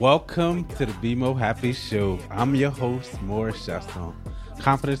Welcome to the Be Mo Happy Show. I'm your host, Morris Shastone,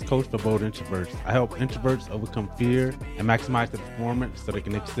 confidence coach for bold introverts. I help introverts overcome fear and maximize their performance so they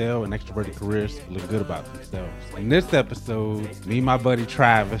can excel in extroverted careers, feel good about themselves. In this episode, me and my buddy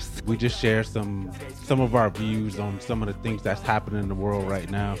Travis, we just share some of our views on some of the things that's happening in the world right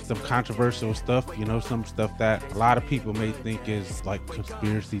now. Some controversial stuff, some stuff that a lot of people may think is like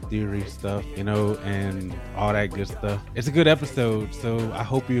conspiracy theory stuff, and all that good stuff. It's a good episode, so I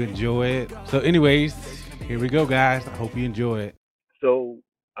hope you enjoy it. So anyways, here we go, guys. I hope you enjoy it. So,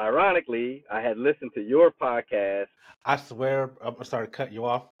 ironically, I had listened to your podcast. I swear, I'm sorry to cut you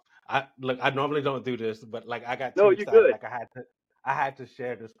off. I normally don't do this, but like I got No, too you're excited, good. like I had to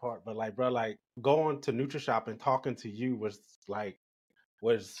share this part. But like, bro, like going to NutriShop and talking to you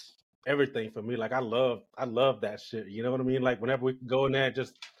was everything for me. Like I love that shit. You know what I mean? Like whenever we can go in there and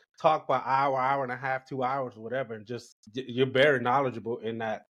just talk for an hour and a half, 2 hours, whatever, and just you're very knowledgeable in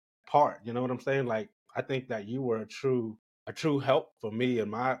that part. You know what I'm saying? Like I think that you were a true help for me in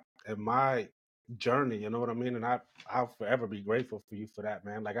my journey. You know what I mean? And I'll forever be grateful for you for that,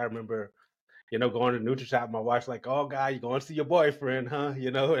 man. Like I remember, going to NutriShop, my wife's like, "Oh, guy, you going to see your boyfriend, huh?"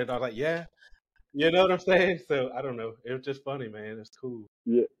 And I was like, "Yeah." You know what I'm saying? So I don't know. It was just funny, man. It's cool.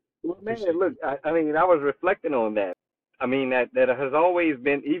 Yeah. Well, man, Appreciate look, you. I mean, I was reflecting on that. I mean, that has always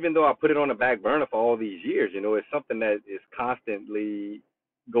been, even though I put it on the back burner for all these years, it's something that is constantly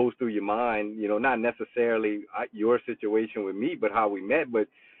goes through your mind, not necessarily your situation with me, but how we met. But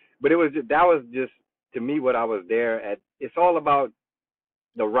that was just, to me, what I was there at. It's all about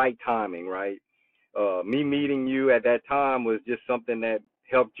the right timing, right? Me meeting you at that time was just something that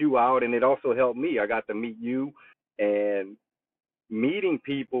helped you out, and it also helped me. I got to meet you, and meeting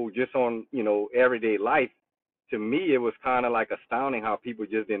people just on everyday life. To me, it was kind of like astounding how people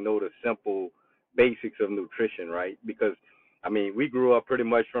just didn't know the simple basics of nutrition, right? Because I mean, we grew up pretty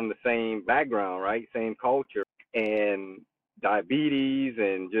much from the same background, right? Same culture, and diabetes,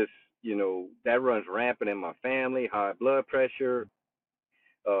 and just that runs rampant in my family. High blood pressure,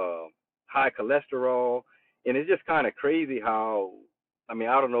 uh, high cholesterol, and it's just kind of crazy how, I mean,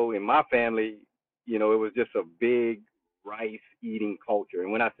 I don't know, in my family, it was just a big rice eating culture.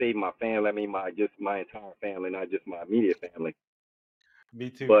 And when I say my family, I mean my entire family, not just my immediate family. Me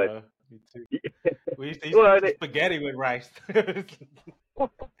too, But bro. Me too. We used to eat well, spaghetti with rice. yeah.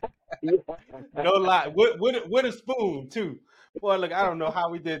 No lie, with a spoon too. Boy, look, I don't know how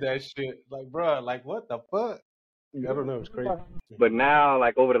we did that shit. Like, bro, like what the fuck? I don't know. It's crazy. But now,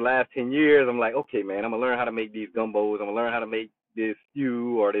 like over the last 10 years, I'm like, okay, man, I'm gonna learn how to make these gumbos. I'm gonna learn how to make this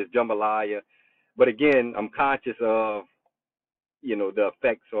stew or this jambalaya. But again, I'm conscious of the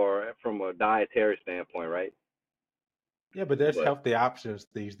effects are from a dietary standpoint, right? Yeah, but there's But healthy options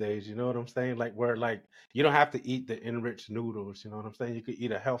these days. You know what I'm saying? Like where like you don't have to eat the enriched noodles. You know what I'm saying? You could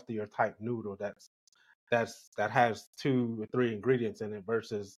eat a healthier type noodle that has 2 or 3 ingredients in it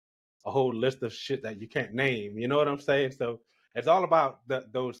versus a whole list of shit that you can't name. You know what I'm saying? So it's all about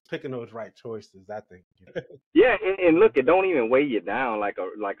those picking those right choices. I think. yeah, and look, it don't even weigh you down like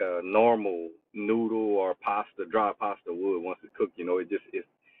a normal noodle or pasta, dry pasta would once it's cooked.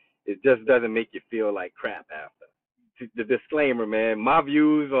 It just doesn't make you feel like crap after. The disclaimer, man. My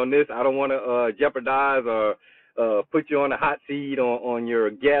views on this, I don't want to jeopardize or put you on a hot seat on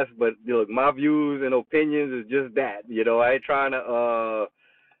your guest, but look, my views and opinions is just that. I ain't trying to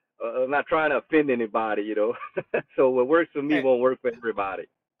I'm not trying to offend anybody. So what works for me Hey, won't work for everybody.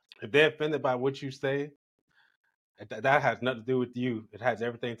 if they're offended by what you say, that has nothing to do with you. It has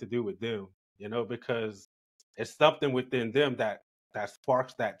everything to do with them. Because it's something within them that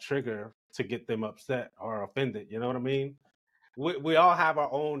sparks that trigger to get them upset or offended. You know what I mean? We all have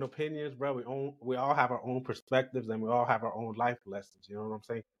our own opinions, bro. We all have our own perspectives, and we all have our own life lessons. You know what I'm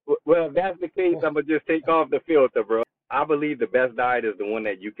saying? Well, if that's the case, I'm gonna just take off the filter, bro. I believe the best diet is the one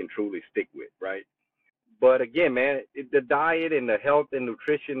that you can truly stick with, right? But again, man, the diet and the health and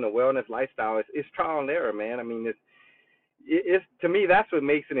nutrition, the wellness lifestyle, it's trial and error, man. I mean, it's to me that's what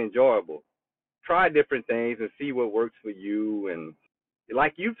makes it enjoyable. Try different things and see what works for you. And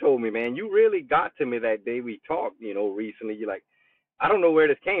like you told me, man, you really got to me that day we talked, recently. You're like, I don't know where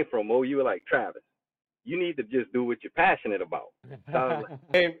this came from. Oh, you were like, Travis, you need to just do what you're passionate about. So I was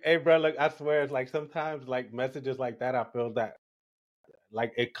like, Hey, bro. Look, I swear, it's like sometimes, like messages like that, I feel that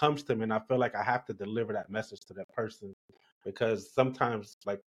like it comes to me, and I feel like I have to deliver that message to that person because sometimes,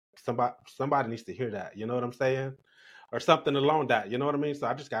 like somebody needs to hear that. You know what I'm saying? Or something along that. You know what I mean? So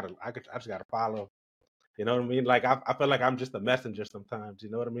I just gotta follow. You know what I mean? Like I feel like I'm just a messenger sometimes. You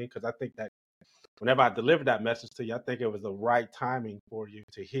know what I mean? Because I think that whenever I delivered that message to you, I think it was the right timing for you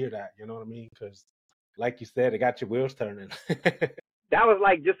to hear that. You know what I mean? Because like you said, it got your wheels turning. that was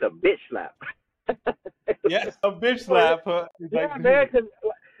like just a bitch slap. Yeah, a bitch So, slap, huh? It's yeah, like, man. dude.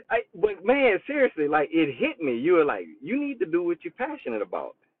 But man, seriously, like it hit me. You were like, you need to do what you're passionate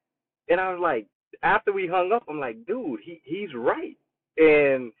about. And I was like, after we hung up, I'm like, dude, he's right.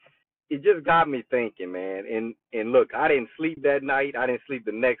 And it just got me thinking, man. And look, I didn't sleep that night. I didn't sleep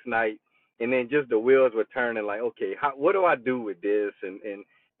the next night. And then just the wheels were turning. Like, okay, what do I do with this?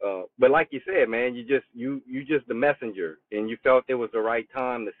 But like you said, man, you just the messenger, and you felt it was the right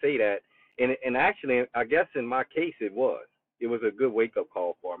time to say that. And actually, I guess in my case, it was a good wake up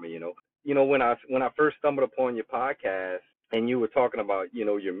call for me. When I first stumbled upon your podcast, and you were talking about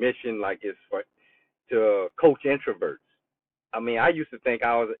your mission, like is for to coach introverts. I mean, I used to think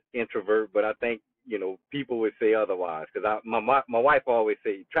I was an introvert, but I think people would say otherwise. Because my wife always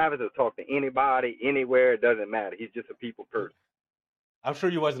say Travis will talk to anybody, anywhere. It doesn't matter. He's just a people person. I'm sure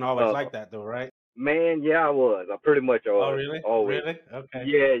you wasn't always Uh, like that though, right? man, yeah, I was. I pretty much Oh, was really? always. Really? Okay.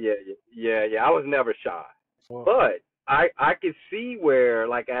 Yeah. I was never shy, Well, but I could see where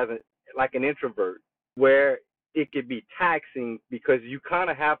like an introvert where it could be taxing because you kind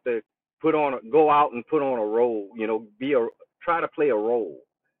of have to go out and put on a role. Try to play a role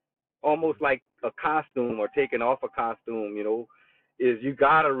almost like a costume or taking off a costume, is you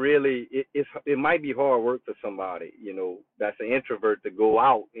gotta really it might be hard work for somebody, that's an introvert to go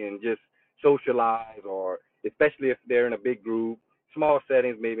out and just socialize or especially if they're in a big group. Small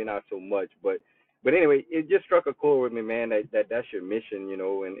settings maybe not so much, but anyway, it just struck a chord with me, man, that's your mission,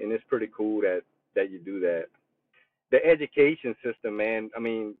 and it's pretty cool that you do that. The education system, man, I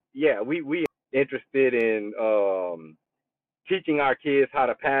mean, yeah, we interested in teaching our kids how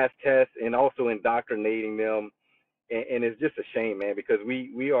to pass tests and also indoctrinating them. And it's just a shame, man, because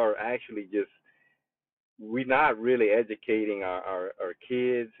we are actually just we're not really educating our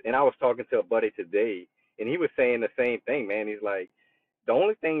kids. And I was talking to a buddy today, and he was saying the same thing, man. He's like, the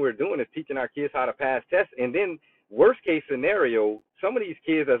only thing we're doing is teaching our kids how to pass tests, and then worst case scenario, some of these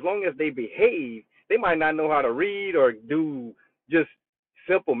kids, as long as they behave, they might not know how to read or do just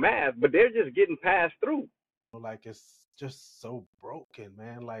simple math, but they're just getting passed through. like it's just so broken,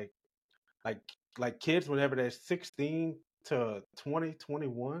 man. Like like kids whenever they're 16 to 20,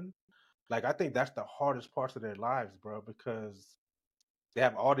 21, like I think that's the hardest parts of their lives, bro, because they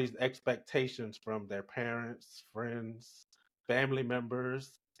have all these expectations from their parents, friends, family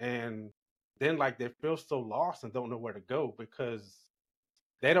members, and then like they feel so lost and don't know where to go because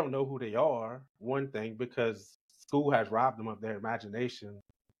they don't know who they are. One thing, because school has robbed them of their imagination.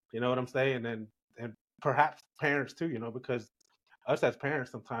 You know what I'm saying? And perhaps parents too. Because us as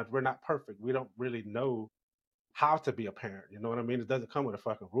parents sometimes we're not perfect. We don't really know how to be a parent. You know what I mean? It doesn't come with a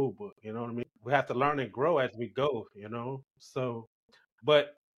fucking rule book. You know what I mean? We have to learn and grow as we go. So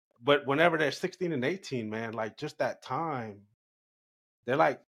but but whenever they're 16 and 18, man, like just that time, they're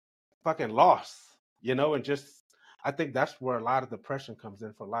like fucking lost, and just I think that's where a lot of depression comes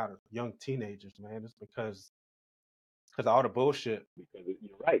in for a lot of young teenagers, man. It's because all the bullshit. Because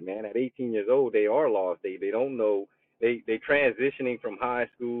you're right, man. At 18 years old, they are lost. They don't know. They transitioning from high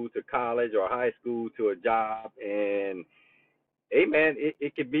school to college or high school to a job, and hey, man,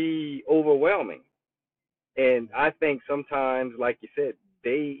 it could be overwhelming. And I think sometimes, like you said,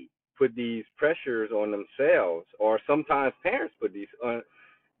 they put these pressures on themselves, or sometimes parents put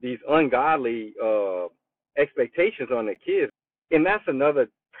these ungodly expectations on the kids. And that's another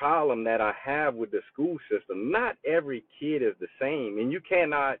problem that I have with the school system. Not every kid is the same, and you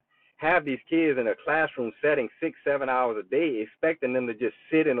cannot have these kids in a classroom setting 6, 7 hours a day expecting them to just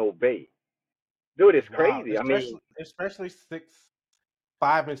sit and obey. Dude, it's It's wild, crazy. I mean, especially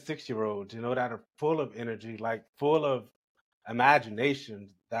 5 and 6 year olds, that are full of energy, like full of imagination,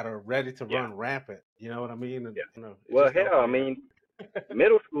 that are ready to yeah, run rampant. You know what I mean? And yeah. it's Well, just no hell, I fair. mean,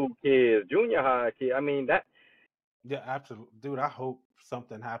 middle school kids, junior high kids. I mean, that. Yeah, absolutely, dude. I hope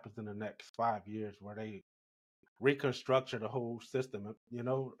something happens in the next 5 years where they reconstruct the whole system. You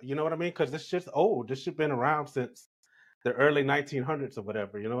know what I mean? Because this shit's old. This shit been around since the early 1900s or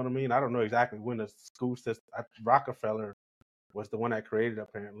whatever. You know what I mean? I don't know exactly when the school system. Rockefeller was the one that created it,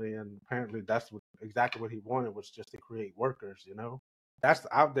 apparently, and apparently that's exactly what he wanted, was just to create workers. That's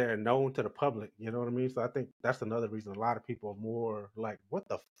out there and known to the public. You know what I mean? So I think that's another reason a lot of people are more like, "What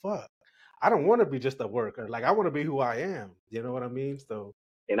the fuck? I don't want to be just a worker. Like I want to be who I am." You know what I mean? So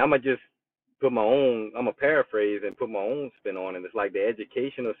And I'm gonna just put my own. I'm gonna paraphrase and put my own spin on it. It's like the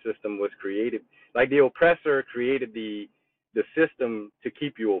educational system was created, like the oppressor created the system to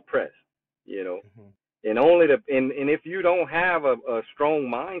keep you oppressed. You know, mhm. and only the and if you don't have a strong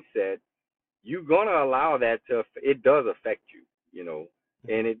mindset, you're gonna allow that to. It does affect you. You know,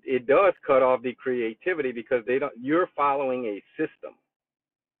 and Mhm. it does cut off the creativity because they don't. You're following a system.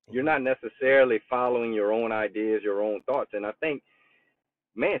 You're not necessarily following your own ideas, your own thoughts. And I think,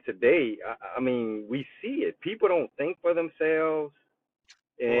 man, today, I mean, we see it. People don't think for themselves,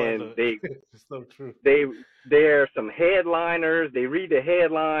 Boy, and look, it's so true. they they're some headliners. They read the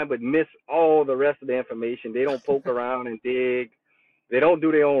headline but miss all the rest of the information. They don't poke around and dig. They don't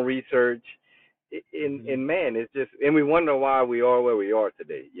do their own research. Hmm. And man, it's just, and we wonder why we are where we are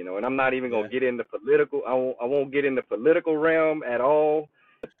today, you know. And I'm not even Yeah, gonna get into political. I won't get in the political realm at all.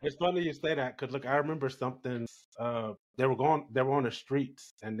 it's funny you say that because look, I remember something. They were on the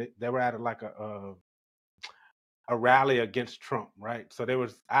streets, and they were at a rally against Trump, right? So they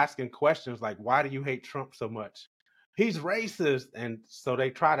was asking questions like, "Why do you hate Trump so much? He's racist." And so they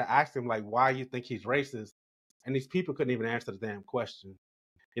try to ask him like, "Why you think he's racist?" And these people couldn't even answer the damn question.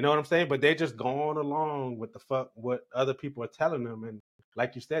 You know what I'm saying? But they just going along with the fuck what other people are telling them, and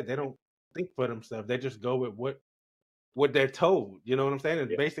like you said, they don't think for themselves. They just go with what they're told. You know what I'm saying?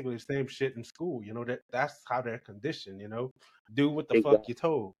 It's Yeah, basically the same shit in school. You know that's how they're conditioned. You know, do what the fuck exactly. you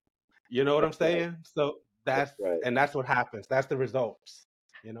told. You know what I'm That's right. saying? So That's right. that's what happens. That's the results.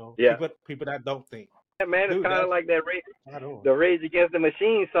 You know, Yeah, people that don't think, yeah, man. It's dude, kind of that's like that rage, right on. the Rage Against the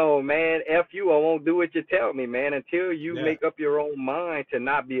Machine song, man. F you, I won't do what you tell me, man. Until you Yeah. make up your own mind to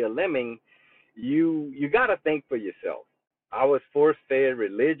not be a lemming, you got to think for yourself. I was force fed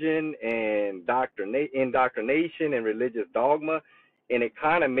religion and indoctrination and religious dogma, and it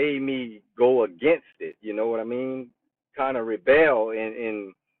kind of made me go against it. You know what I mean? Kind of rebel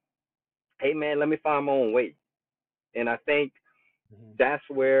and hey man, let me find my own way. And I think Mhm. that's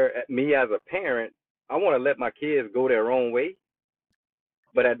where me as a parent, I want to let my kids go their own way,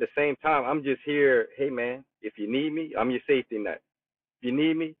 but at the same time, I'm just here. Hey man, if you need me, I'm your safety net. If you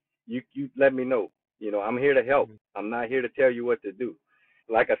need me, you let me know. You know, I'm here to help. Mhm. I'm not here to tell you what to do.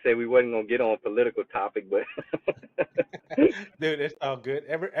 Like I said, we wasn't gonna get on a political topic, but Dude, it's all good.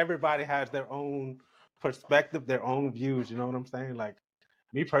 Everybody has their own perspective, their own views. You know what I'm saying? Like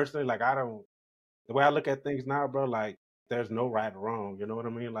me personally, like I don't. The way I look at things now, bro, like there's no right or wrong. You know what I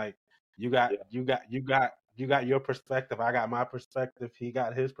mean? Like yeah, you got your perspective. I got my perspective. He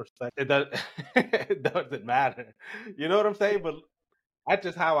got his perspective. It doesn't it doesn't matter. You know what I'm saying? But that's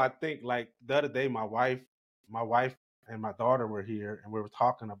just how I think. Like the other day, my wife and my daughter were here, and we were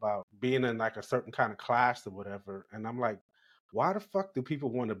talking about being in like a certain kind of class or whatever. And I'm like, why the fuck do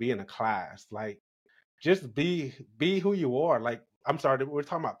people want to be in a class? Like, just be who you are. Like, I'm sorry, we're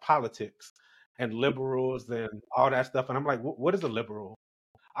talking about politics and liberals and all that stuff. And I'm like, what is a liberal?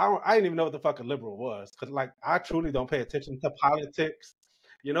 I didn't even know what the fuck a liberal was because like I truly don't pay attention to politics.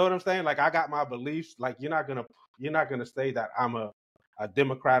 You know what I'm saying? Like I got my beliefs. Like you're not gonna say that I'm a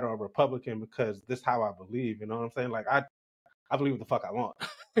Democrat or a Republican because this is how I believe. You know what I'm saying? Like I believe what the fuck I want.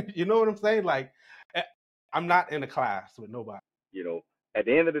 You know what I'm saying? Like eh, I'm not in a class with nobody. you know, at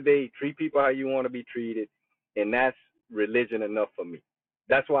the end of the day, treat people how you want to be treated, and that's religion enough for me.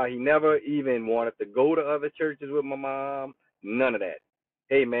 That's why he never even wanted to go to other churches with my mom. None of that.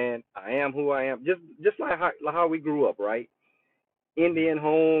 Hey man, I am who I am. Just like how we grew up, right? Indian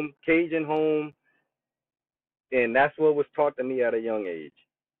home, Cajun home, and that's what was taught to me at a young age.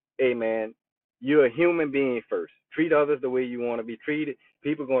 Hey man, you're a human being first. Treat others the way you want to be treated.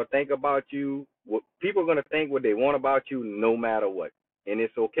 People are gonna think about you. People are gonna think what they want about you, no matter what, and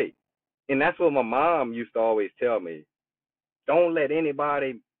it's okay. And that's what my mom used to always tell me. Don't let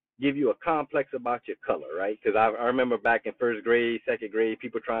anybody give you a complex about your color, right? Because I remember back in first grade, second grade,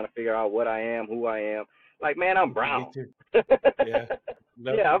 people trying to figure out what I am, who I am. Like, man, I'm Me brown. too. Yeah.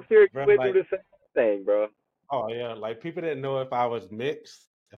 No, Yeah, I'm sure you bro, went through like the same thing, bro. oh yeah, like people didn't know if I was mixed,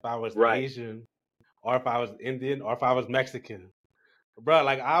 if I was Right. Asian, or if I was Indian, or if I was Mexican. Bro,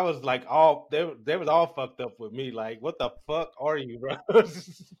 like I was like all they was all fucked up with me. Like, what the fuck are you, bro?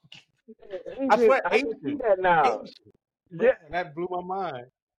 I Asian, swear I can see Asian. that now. Asian. Bro, Yeah, that blew my mind.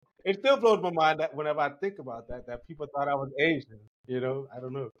 It still blows my mind that whenever I think about that people thought I was Asian. You know, I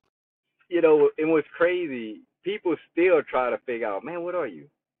don't know. you know, it was crazy. People still try to figure out, man, what are you?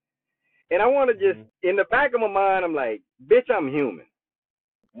 And I want to just, Hmm. in the back of my mind, I'm like, bitch, I'm human.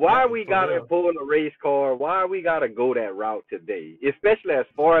 Why Yeah, we for gotta real. pull in a race car? Why we gotta go that route today? Especially as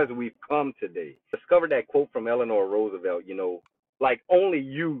far as we've come today. Discovered that quote from Eleanor Roosevelt. You know, like only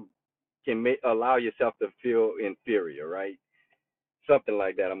you can allow yourself to feel inferior, right? Something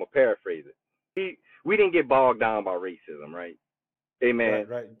like that. I'm gonna paraphrase it. We didn't get bogged down by racism, right? Hey man, Right,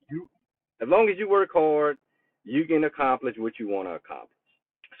 right. you as long as you work hard, you can accomplish what you want to accomplish.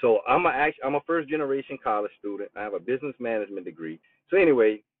 So I'm a first generation college student. I have a business management degree. So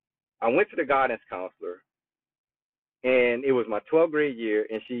anyway, I went to the guidance counselor, and it was my 12th grade year,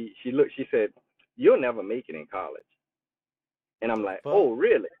 and she said, "You'll never make it in college." And I'm The like, fuck? "Oh,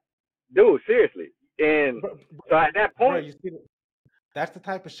 really?" dude, seriously. And bro, so at that bro, point, you see, that's the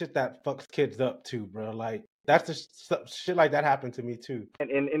type of shit that fucks kids up too, bro. Like that's the shit like that happened to me too. and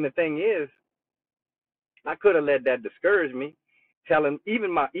the thing is, I could have let that discourage me, telling even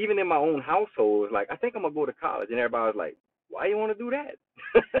in my own household, it's like, I think I'm gonna go to college, and everybody was like, why you want to do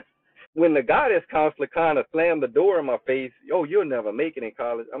that? When the guidance counselor kind of slammed the door in my face, oh, you'll never make it in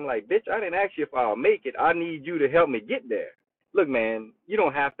college. I'm like, bitch, I didn't ask you if I'll make it. I need you to help me get there. Look, man, you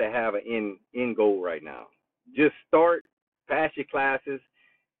don't have to have an end goal right now. Just start, pass your classes,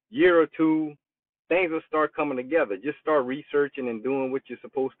 year or two, things will start coming together. Just start researching and doing what you're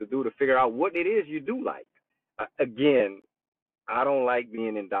supposed to do to figure out what it is you do like. Again, I don't like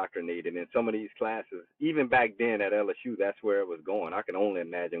being indoctrinated in some of these classes. Even back then at LSU, that's where it was going. I can only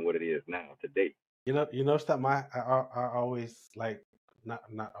imagine what it is now today. You know something I always like,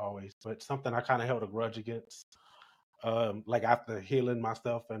 not always, but something I kind of held a grudge against. Like after healing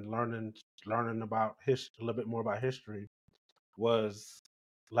myself and learning about a little bit more about history, was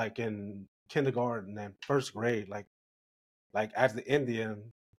like in kindergarten and first grade. Like as the Indian,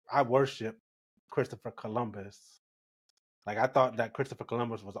 I worship Christopher Columbus. Like I thought that Christopher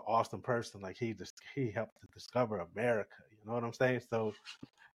Columbus was an awesome person. Like he helped to discover America. You know what I'm saying? So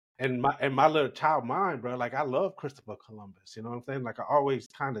in my little child mind, bro, like I love Christopher Columbus. You know what I'm saying? Like I always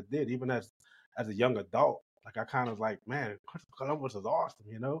kind of did, even as a young adult. Like I kind of like, man, Christopher Columbus is awesome.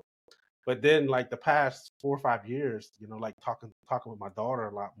 You know. But then like the past 4 or 5 years, you know, like talking with my daughter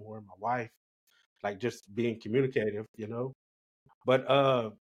a lot more, and my wife, like just being communicative. You know. But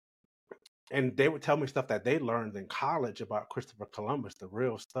and they would tell me stuff that they learned in college about Christopher Columbus, the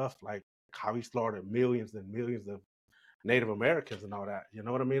real stuff, like how he slaughtered millions and millions of Native Americans and all that. You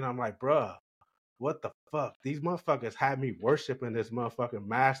know what I mean? I'm like, bruh, what the fuck? These motherfuckers had me worshiping this motherfucking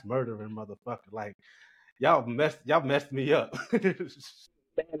mass murdering motherfucker. Like y'all messed me up.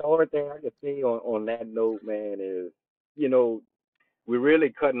 Man, the only thing I can say on that note, man, is, you know, we're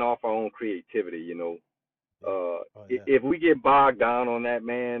really cutting off our own creativity, Yeah. Oh yeah. If we get bogged down on that,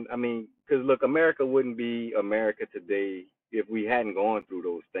 man, I mean, because look, America wouldn't be America today if we hadn't gone through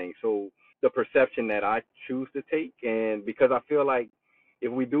those things. So the perception that I choose to take, and because I feel like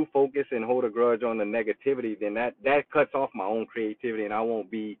if we do focus and hold a grudge on the negativity, then that cuts off my own creativity, and I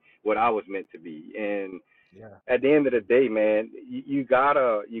won't be what I was meant to be. And Yeah. at the end of the day, man, you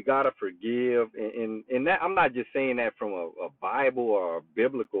gotta forgive, and that I'm not just saying that from a Bible or a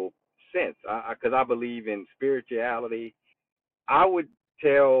biblical sense, because I believe in spirituality. I would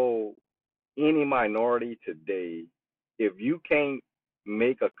tell any minority today, if you can't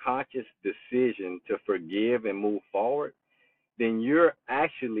make a conscious decision to forgive and move forward, then you're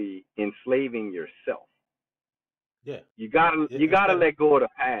actually enslaving yourself. Yeah. You gotta It, you gotta instead let go of the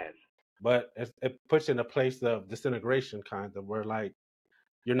past. but it puts you in a place of disintegration kind of where like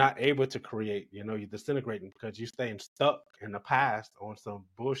you're not able to create, you know, you're disintegrating because you're staying stuck in the past on some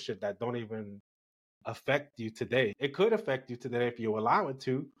bullshit that don't even affect you today. It could affect you today if you allow it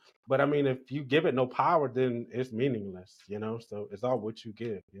to, but I mean, if you give it no power, then it's meaningless, you know. So it's all what you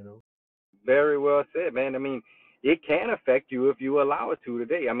give, you know. Very well said, man. I mean, it can affect you if you allow it to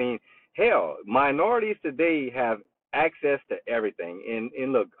today. I mean, hell, minorities today have access to everything.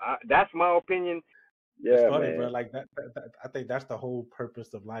 And look, that's my opinion. It's Yeah, funny, bro. man. Like I think that's the whole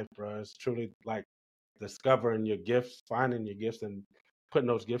purpose of life, bro. It's truly like discovering your gifts, finding your gifts, and putting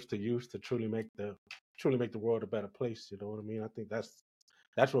those gifts to use to truly make the world a better place. You know what I mean? I think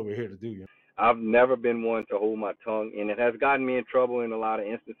that's what we're here to do. You know? I've never been one to hold my tongue, and it has gotten me in trouble in a lot of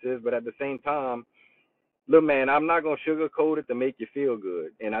instances. But at the same time, look, man, I'm not gonna sugarcoat it to make you feel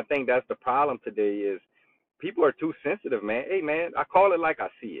good. And I think that's the problem today is people are too sensitive, man. Hey, man, I call it like I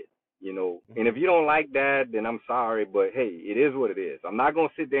see it, And if Hmm. you don't like that, then I'm sorry, but hey, it is what it is. I'm not gonna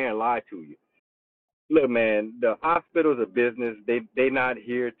sit there and lie to you. Look, man, the hospital's a business. They're not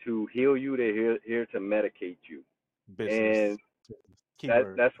here to heal you. They're here to medicate you, and Business, that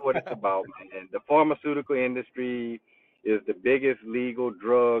keyword. that's what it's about, man. The pharmaceutical industry is the biggest legal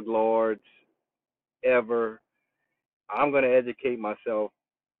drug lords ever. I'm gonna educate myself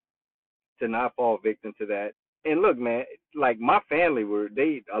to not fall victim to that. And look, man, like my family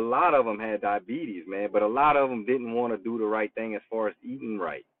a lot of them had diabetes, man, but a lot of them didn't want to do the right thing as far as eating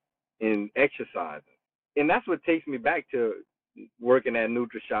right and exercising. And that's what takes me back to working at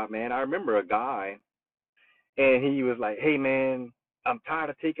NutriShop, man. I remember a guy, and he was like, "Hey, man, I'm tired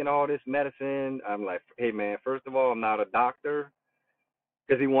of taking all this medicine." I'm like, "Hey, man, first of all, I'm not a doctor,"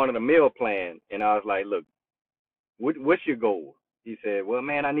 because he wanted a meal plan, and I was like, "Look, what's your goal?" He said, "Well,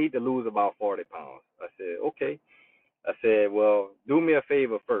 man, I need to lose about 40 pounds." I said, "Okay." I said, "Well, do me a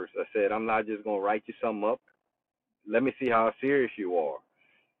favor first." I said, "I'm not just gonna write you something up. Let me see how serious you are."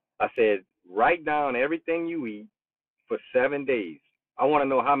 I said, write down everything you eat for 7 days. I want to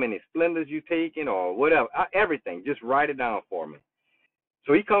know how many Splendors you taking or whatever, everything. Just write it down for me.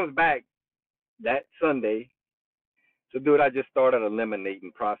 So he comes back that Sunday. So, dude, I just started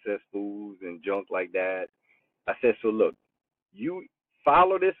eliminating processed foods and junk like that. I said, so look, you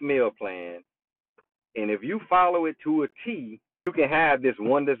follow this meal plan, and if you follow it to a T, you can have this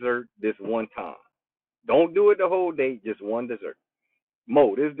one dessert this one time. Don't do it the whole day, just one dessert.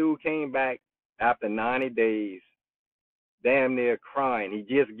 Mo, this dude came back after 90 days, damn near crying. He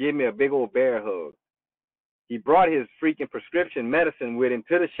just gave me a big old bear hug. He brought his freaking prescription medicine with him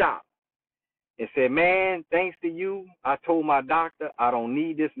to the shop and said, man, thanks to you, I told my doctor I don't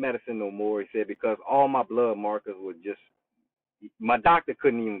need this medicine no more. He said, because all my blood markers were just, my doctor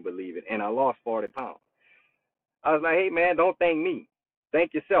couldn't even believe it, and I lost 40 pounds. I was like, hey, man, don't thank me.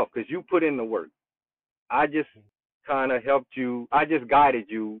 Thank yourself, because you put in the work. I just kind of helped you. I just guided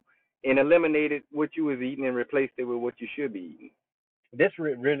you and eliminated what you was eating and replaced it with what you should be eating. This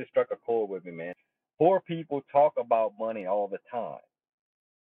really struck a chord with me, man. Poor people talk about money all the time.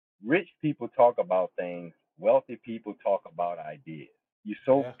 Rich people talk about things. Wealthy people talk about ideas.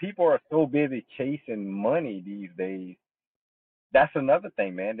 Yeah. People are so busy chasing money these days. That's another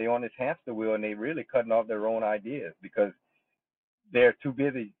thing, man. They're on this hamster wheel and they really cutting off their own ideas because they're too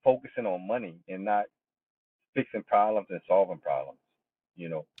busy focusing on money and not fixing problems and solving problems, you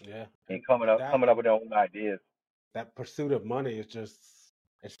know, Yeah. and That coming up and with their own ideas. that pursuit of money is just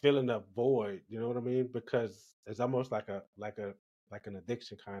it's filling a void, you know what I mean? Because it's almost like an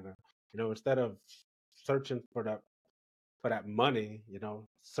addiction kind of. You know, instead of searching for that money, you know,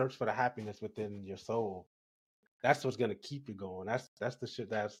 search for the happiness within your soul. That's what's gonna keep you going. That's the shit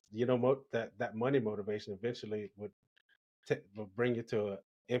that's you know that money motivation eventually would bring you to an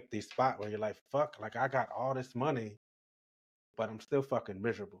empty spot where you're like, fuck, like I got all this money, but I'm still fucking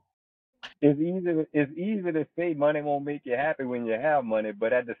miserable. It's easy to say money won't make you happy when you have money,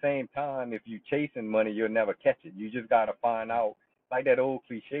 but at the same time, if you chasing money, you'll never catch it. You just gotta find out, like that old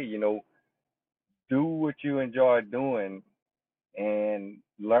cliche, do what you enjoy doing and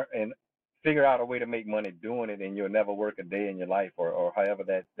learn and figure out a way to make money doing it, and you'll never work a day in your life, or however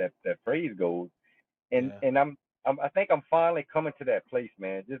that phrase goes. And Yeah, and I think I'm finally coming to that place,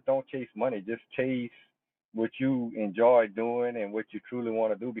 man. Just don't chase money. Just chase what you enjoy doing and what you truly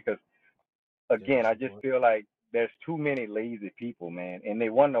want to do. Because yeah, again, that's I just important. feel like there's too many lazy people, man, and they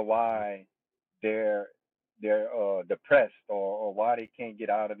wonder Yeah, why they're depressed, or why they can't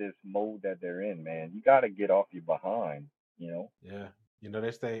get out of this mode that they're in, man. You got to get off your behind, you know. yeah. You know,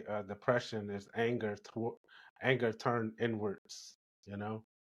 they say depression is anger turned inwards. You know,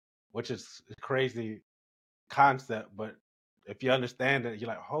 which is a crazy concept, but if you understand it, you're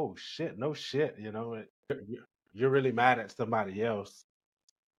like, oh shit, no shit. You know, you're really mad at somebody else.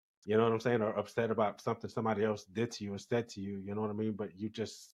 You know what I'm saying, or upset about something somebody else did to you or said to you. You know what I mean, but you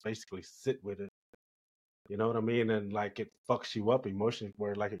just basically sit with it. You know what I mean, and like it fucks you up emotionally,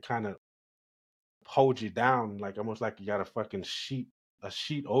 where like it kind of holds you down, like almost like you got a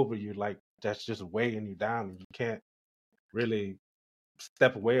sheet over you, like that's just weighing you down, and you can't really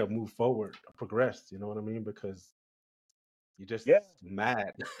step away or move forward or progress. You know what I mean? Because you're just Yeah,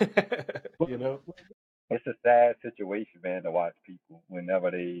 mad. but You know, it's a sad situation, man, to watch people whenever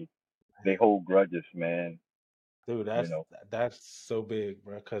they hold grudges, man. dude, You know, that's so big,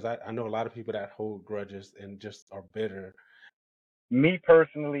 bro. Because I know a lot of people that hold grudges and just are bitter. me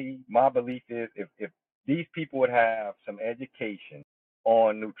personally, my belief is if these people would have some education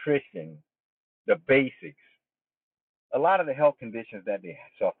on nutrition, the basics, a lot of the health conditions that they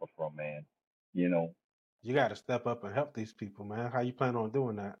suffer from, man, you know. You got to step up and help these people, man. How you plan on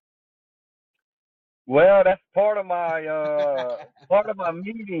doing that? Well, that's part of my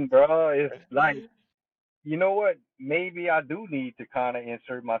meeting, bro. Is like, you know what? Maybe I do need to kind of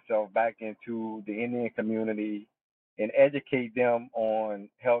insert myself back into the Indian community and educate them on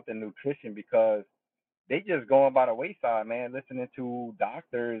health and nutrition, because they just going by the wayside, man. Listening to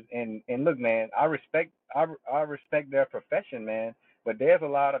doctors, and look, man, I respect their profession, man. But there's a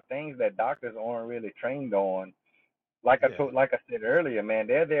lot of things that doctors aren't really trained on. Yeah. Like I said earlier, man,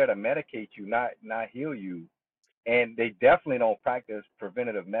 they're there to medicate you, not heal you. And they definitely don't practice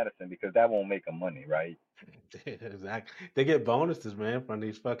preventative medicine because that won't make them money, right? Exactly. They get bonuses, man, from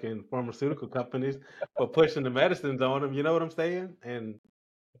these fucking pharmaceutical companies for pushing the medicines on them. You know what I'm saying? And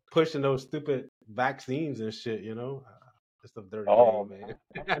pushing those stupid vaccines and shit. You know, it's a dirty Oh game, man.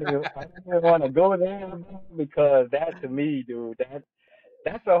 man, I don't even want to go there, because that, to me, dude,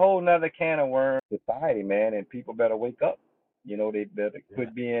 that's a whole nother can of worms. Society, man, and people better wake up. They better Yeah,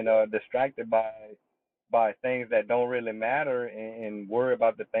 quit being distracted by by things that don't really matter and worry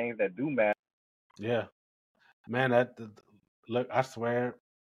about the things that do matter. Yeah, man. Look, I swear,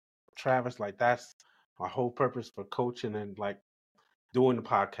 Travis, like that's my whole purpose for coaching and like doing the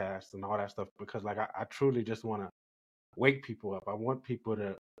podcast and all that stuff because like I truly just want to wake people up. I want people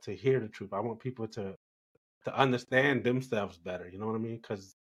to hear the truth. I want people to understand themselves better. You know what I mean?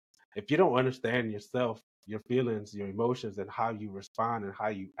 Because if you don't understand yourself, your feelings, your emotions, and how you respond and how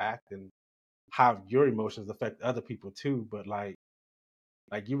you act and how your emotions affect other people too, but like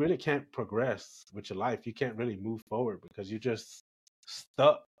you really can't progress with your life. You can't really move forward because you're just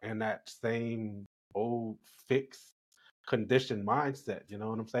stuck in that same old fixed conditioned mindset. You know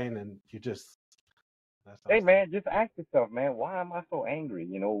what I'm saying? And you just that's Hey awesome. man, just ask yourself, man, why am I so angry?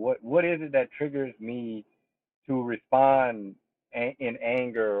 What is it that triggers me to respond in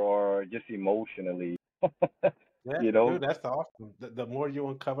anger or just emotionally? Yeah, you know, dude, that's awesome. The more you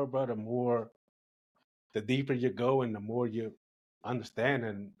uncover, bro, the deeper you go and the more you understand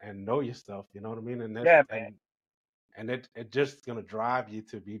and know yourself. You know what I mean? And yeah, that's man. and it just gonna drive you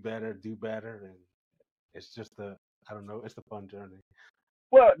to be better, do better, and it's just a I don't know, it's a fun journey.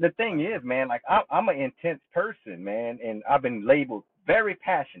 Well, the thing But is, man, like I'm an intense person, man, and I've been labeled very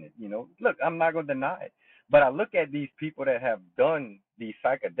passionate. Look, I'm not gonna deny it, but I look at these people that have done these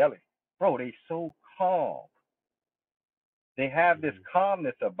psychedelics, bro. They so calm. They have this mhm.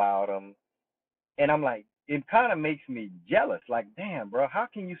 calmness about them, and I'm like, it kind of makes me jealous. Like, damn, bro, how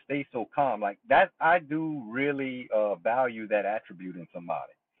can you stay so calm? Like that, I do really value that attribute in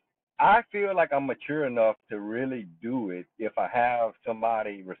somebody. I feel like I'm mature enough to really do it if I have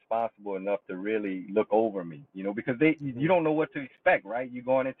somebody responsible enough to really look over me, because you Mhm. don't know what to expect, right? You're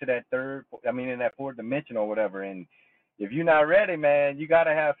going into that in that fourth dimension or whatever, and if you're not ready, man, you got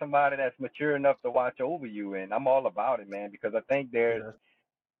to have somebody that's mature enough to watch over you, and I'm all about it, man, because I think Dude,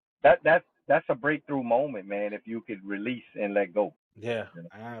 there's that's a breakthrough moment, man, if you could release and let go. yeah, You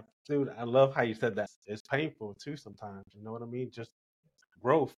know? dude, I love how you said that. It's painful too sometimes. You know what I mean? Just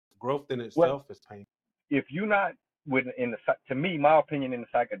growth in Well, itself is painful. if you're not to me, my opinion in the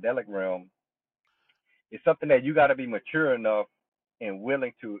psychedelic realm, it's something that you got to be mature enough and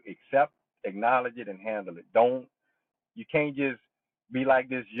willing to accept, acknowledge it, and handle it. You can't just be like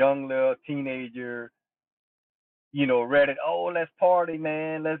this young little teenager, ready. Oh, let's party,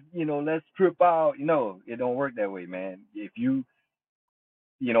 man. Let's trip out. It don't work that way, man. If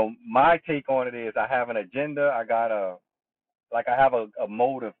my take on it is I have an agenda. I have a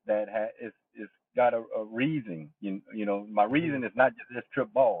motive that is got a reason. My Hmm. reason is not just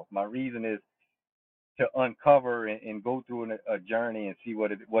trip balls. My reason is to uncover and go through a journey and see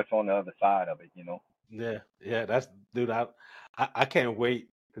what's on the other side of it. Yeah, yeah, that's dude. I can't wait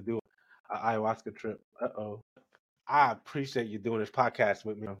to do a ayahuasca trip. Uh-oh. I appreciate you doing this podcast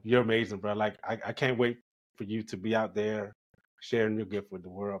with me. You're amazing, bro. Like I can't wait for you to be out there sharing your gift with the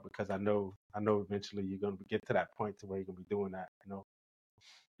world because I know eventually you're gonna get to that point to where you're gonna be doing that. You know.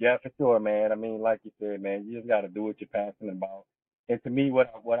 Yeah, for sure, man. I mean, like you said, man, you just got to do what you're passionate about. And to me,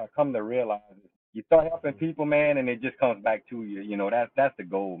 what I come to realize is you start helping Hmm. people, man, and it just comes back to you. That's the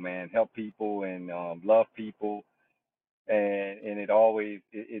goal, man. Help people and love people, and it always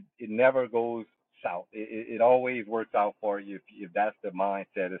it never goes south. It always works out for you if that's the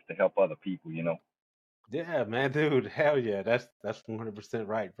mindset is to help other people. Yeah, man, dude. Hell yeah, that's 100%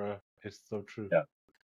 right, bro. It's so true. Yeah.